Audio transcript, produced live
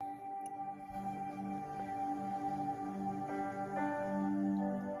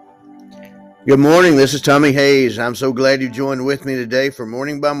Good morning. This is Tommy Hayes. I'm so glad you joined with me today for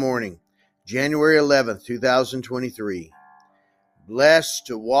Morning by Morning, January 11th, 2023. Blessed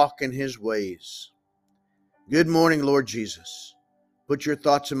to walk in his ways. Good morning, Lord Jesus. Put your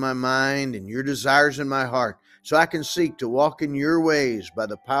thoughts in my mind and your desires in my heart so I can seek to walk in your ways by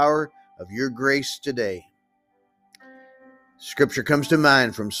the power of your grace today. Scripture comes to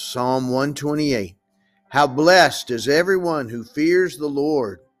mind from Psalm 128. How blessed is everyone who fears the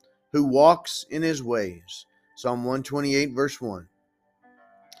Lord, who walks in his ways. Psalm 128, verse 1.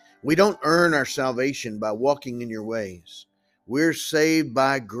 We don't earn our salvation by walking in your ways. We're saved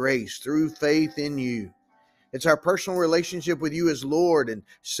by grace through faith in you. It's our personal relationship with you as Lord and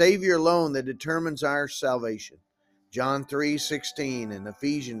Savior alone that determines our salvation. John 3:16 and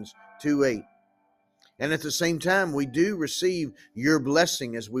Ephesians 2:8. And at the same time, we do receive your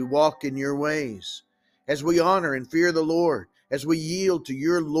blessing as we walk in your ways, as we honor and fear the Lord, as we yield to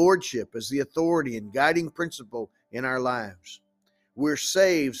your lordship as the authority and guiding principle in our lives. We're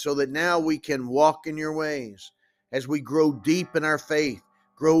saved so that now we can walk in your ways as we grow deep in our faith,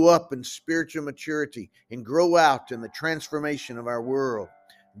 grow up in spiritual maturity, and grow out in the transformation of our world,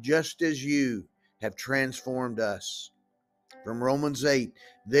 just as you have transformed us. From Romans 8,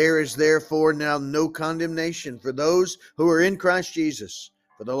 there is therefore now no condemnation for those who are in Christ Jesus.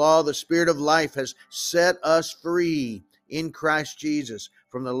 For the law of the Spirit of life has set us free in Christ Jesus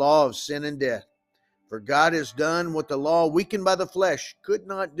from the law of sin and death. For God has done what the law, weakened by the flesh, could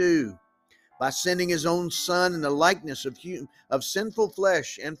not do, by sending his own Son in the likeness of sinful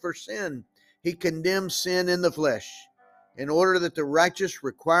flesh. And for sin, he condemned sin in the flesh, in order that the righteous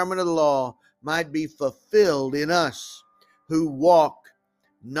requirement of the law might be fulfilled in us, who walk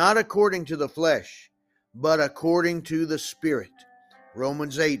not according to the flesh, but according to the Spirit.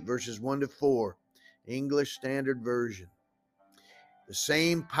 Romans 8, verses 1 to 4, English Standard Version. The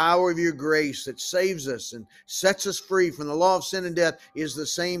same power of your grace that saves us and sets us free from the law of sin and death is the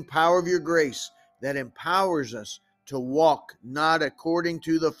same power of your grace that empowers us to walk not according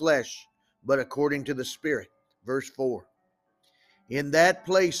to the flesh, but according to the Spirit. Verse 4. In that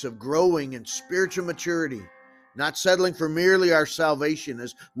place of growing in spiritual maturity, not settling for merely our salvation,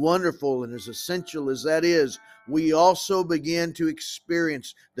 as wonderful and as essential as that is, we also begin to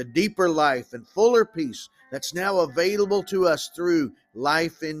experience the deeper life and fuller peace that's now available to us through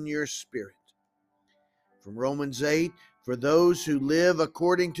life in your Spirit. From Romans 8, for those who live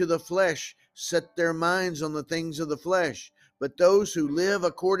according to the flesh set their minds on the things of the flesh, but those who live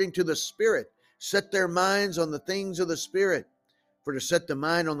according to the Spirit set their minds on the things of the Spirit. For to set the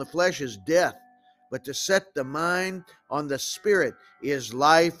mind on the flesh is death, but to set the mind on the Spirit is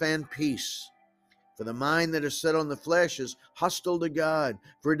life and peace. For the mind that is set on the flesh is hostile to God,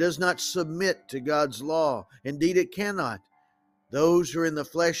 for it does not submit to God's law. Indeed, it cannot. Those who are in the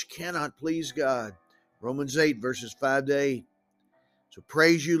flesh cannot please God. Romans 8, verses 5 to 8. So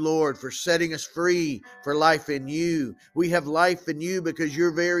praise you, Lord, for setting us free for life in you. We have life in you because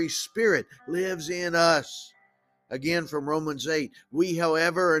your very Spirit lives in us. Again, from Romans 8, we,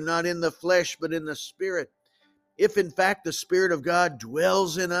 however, are not in the flesh, but in the Spirit. If in fact the Spirit of God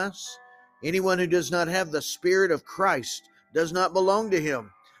dwells in us, anyone who does not have the Spirit of Christ does not belong to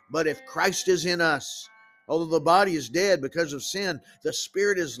him. But if Christ is in us, although the body is dead because of sin, the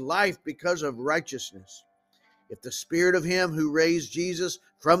Spirit is life because of righteousness. If the Spirit of him who raised Jesus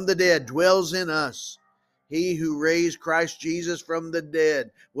from the dead dwells in us, he who raised Christ Jesus from the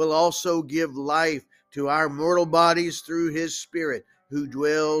dead will also give life to our mortal bodies through his Spirit who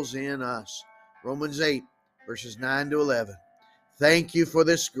dwells in us. Romans 8, verses 9 to 11. Thank you for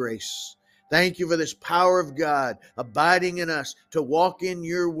this grace. Thank you for this power of God abiding in us to walk in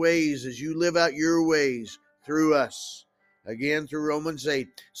your ways as you live out your ways through us. Again, through Romans 8.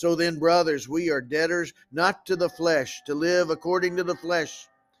 So then, brothers, we are debtors not to the flesh, to live according to the flesh.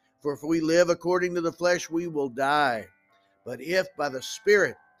 For if we live according to the flesh, we will die. But if by the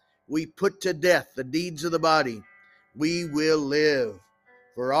Spirit we put to death the deeds of the body, we will live.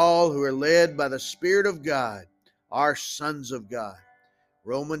 For all who are led by the Spirit of God are sons of God.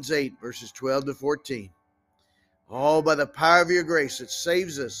 Romans 8, verses 12 to 14. All by the power of your grace that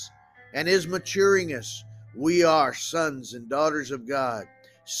saves us and is maturing us, we are sons and daughters of God,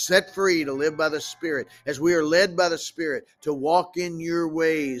 set free to live by the Spirit, as we are led by the Spirit to walk in your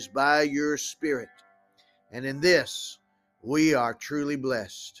ways by your Spirit. And in this, we are truly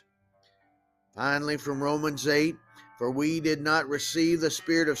blessed. Finally, from Romans 8, for we did not receive the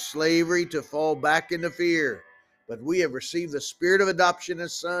spirit of slavery to fall back into fear, but we have received the Spirit of adoption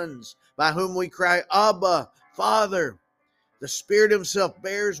as sons, by whom we cry, Abba, Father. The Spirit himself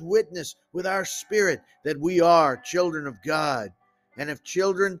bears witness with our spirit that we are children of God. And if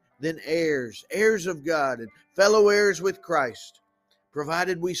children, then heirs, heirs of God, and fellow heirs with Christ,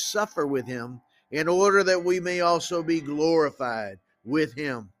 provided we suffer with him, in order that we may also be glorified with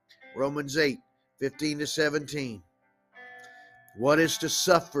him. Romans 8:15-17. What is to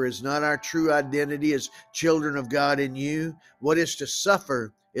suffer is not our true identity as children of God in you. What is to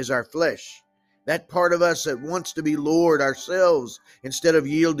suffer is our flesh. That part of us that wants to be Lord ourselves instead of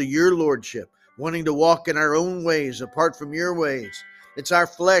yield to your lordship, wanting to walk in our own ways apart from your ways. It's our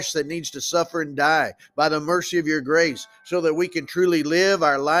flesh that needs to suffer and die by the mercy of your grace so that we can truly live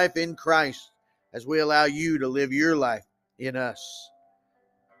our life in Christ as we allow you to live your life in us.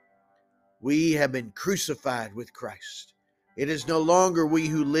 We have been crucified with Christ. It is no longer we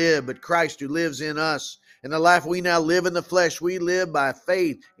who live, but Christ who lives in us. And the life we now live in the flesh, we live by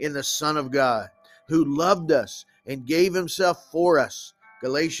faith in the Son of God, who loved us and gave himself for us.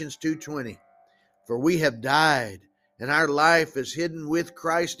 Galatians 2:20. For we have died, and our life is hidden with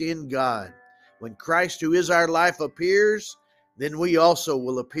Christ in God. When Christ, who is our life, appears, then we also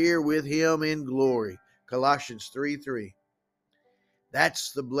will appear with him in glory. Colossians 3:3.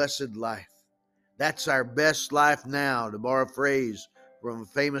 That's the blessed life. That's our best life now, to borrow a phrase from a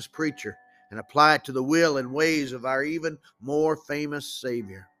famous preacher, and apply it to the will and ways of our even more famous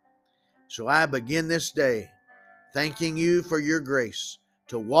Savior. So I begin this day thanking you for your grace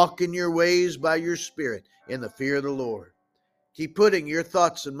to walk in your ways by your Spirit in the fear of the Lord. Keep putting your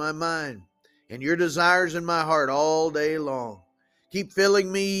thoughts in my mind and your desires in my heart all day long. Keep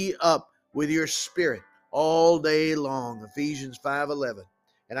filling me up with your Spirit all day long. Ephesians 5:11.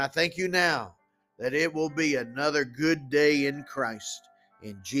 And I thank you now that it will be another good day in Christ.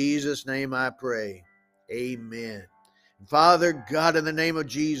 In Jesus' name I pray. Amen. Father God, in the name of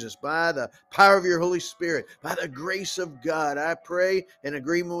Jesus, by the power of your Holy Spirit, by the grace of God, I pray in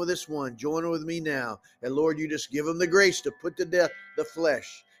agreement with this one. Join with me now. And Lord, you just give them the grace to put to death the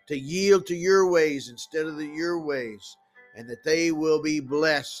flesh, to yield to your ways instead of your ways, and that they will be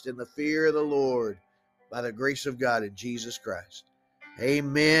blessed in the fear of the Lord by the grace of God in Jesus Christ.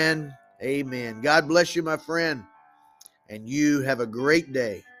 Amen. Amen. God bless you, my friend, and you have a great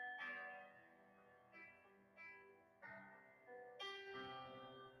day.